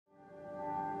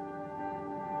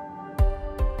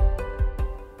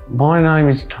My name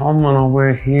is Tom and I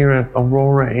work here at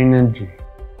Aurora Energy.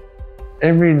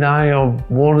 Every day I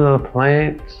water the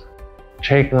plants,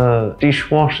 check the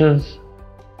dishwashers,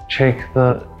 check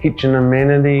the kitchen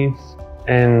amenities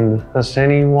and the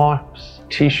sanitary wipes,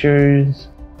 tissues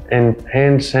and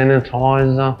hand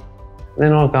sanitizer.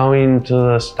 Then I go into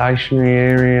the stationery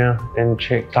area and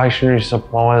check stationery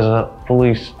supplies are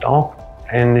fully stocked,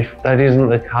 and if that isn't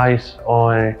the case,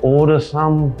 I order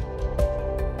some.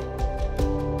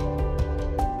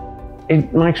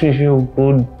 It makes me feel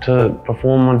good to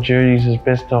perform my duties as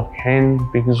best I can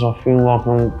because I feel like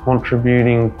I'm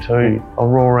contributing to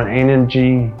Aurora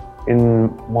Energy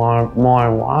in my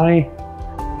way.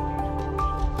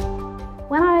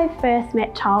 When I first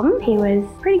met Tom, he was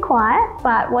pretty quiet,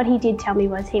 but what he did tell me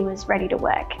was he was ready to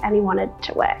work and he wanted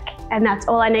to work, and that's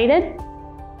all I needed.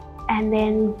 And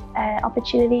then an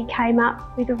opportunity came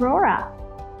up with Aurora.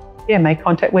 Yeah, made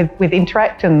contact with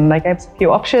Interact and they gave us a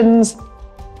few options.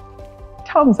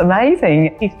 Tom's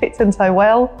amazing, he fits in so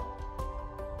well.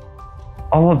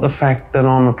 I like the fact that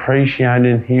I'm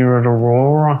appreciated here at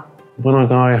Aurora. When I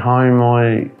go home,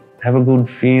 I have a good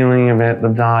feeling about the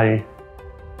day.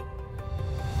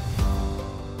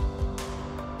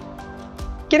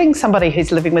 Getting somebody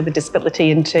who's living with a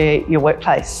disability into your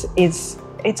workplace it's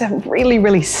a really,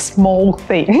 really small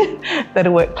thing that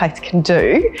a workplace can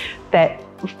do that,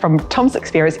 from Tom's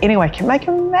experience anyway, can make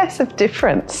a massive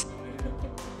difference.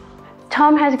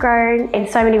 Tom has grown in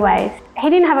so many ways. He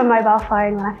didn't have a mobile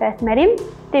phone when I first met him,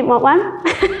 didn't want one.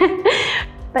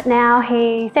 But now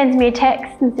he sends me a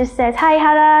text and just says, "Hey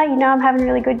Hannah, you know I'm having a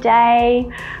really good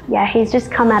day." Yeah, he's just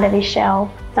come out of his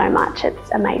shell so much,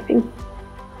 it's amazing.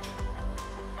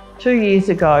 2 years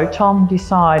ago, Tom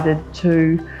decided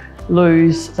to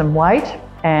lose some weight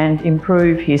and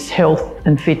improve his health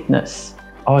and fitness.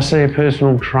 I see a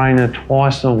personal trainer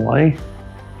twice a week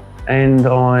and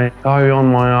I go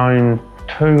on my own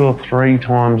 2 or 3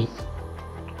 times.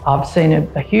 I've seen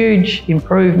a huge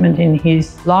improvement in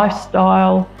his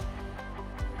lifestyle,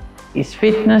 his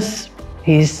fitness,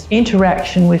 his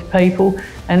interaction with people,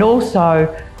 and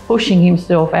also pushing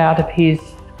himself out of his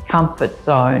comfort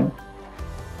zone.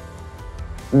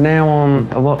 Now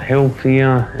I'm a lot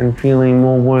healthier and feeling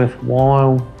more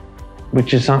worthwhile,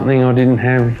 which is something I didn't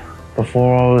have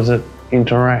before I was at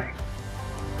Interact.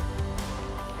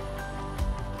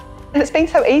 And it's been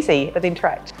so easy with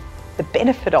Interact. The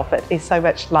benefit of it is so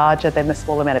much larger than the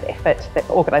small amount of effort that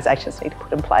organisations need to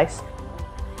put in place.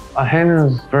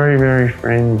 Hannah's very, very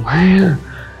friendly.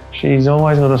 She's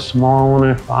always got a smile on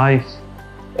her face.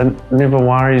 It never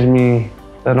worries me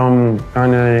that I'm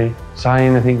going to say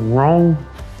anything wrong.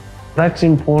 That's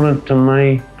important to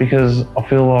me because I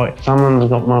feel like someone's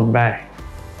got my back.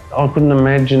 I couldn't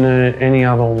imagine it any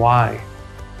other way.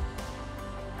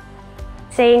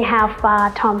 Seeing how far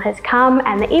Tom has come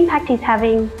and the impact he's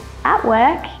having at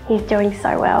work, he's doing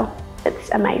so well. It's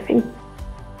amazing.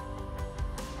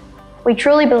 We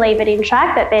truly believe at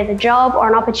Interact that there's a job or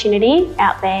an opportunity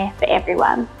out there for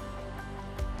everyone.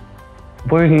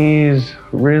 Working here is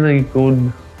really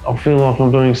good. I feel like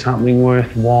I'm doing something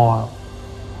worthwhile.